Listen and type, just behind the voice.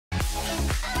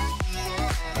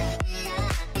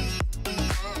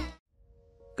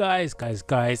Guys,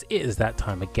 it is that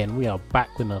time again. We are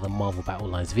back with another Marvel Battle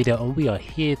Lines video, and we are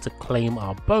here to claim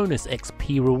our bonus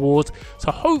XP rewards. So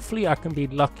hopefully I can be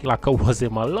lucky like I was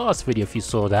in my last video, if you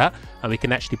saw that, and we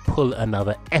can actually pull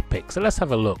another epic. So let's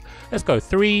have a look. Let's go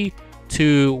 3,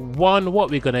 2, 1.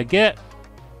 What we're gonna get?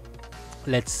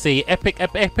 Let's see. Epic.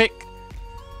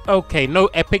 Okay, no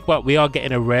epic, but we are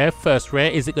getting a rare. First rare.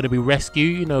 Is it going to be rescue?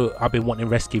 You know, I've been wanting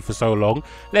rescue for so long.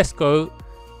 Let's go.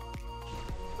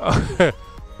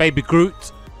 Baby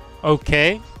Groot.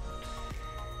 Okay.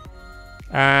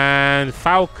 And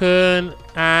Falcon.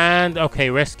 And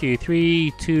okay, rescue.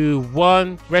 3, 2,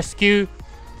 1. Rescue.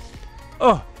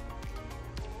 Oh.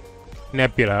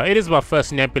 Nebula. It is my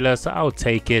first Nebula, so I'll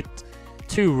take it.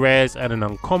 2 rares and an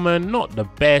uncommon. Not the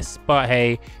best, but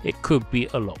hey, it could be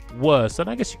a lot worse. And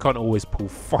I guess you can't always pull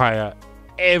fire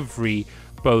every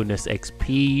bonus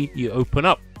XP you open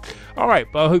up. Alright,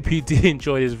 but I hope you did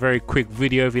enjoy this very quick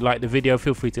video. If you liked the video,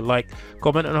 feel free to like,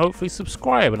 comment, and hopefully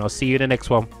subscribe. And I'll see you in the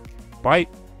next one. Bye.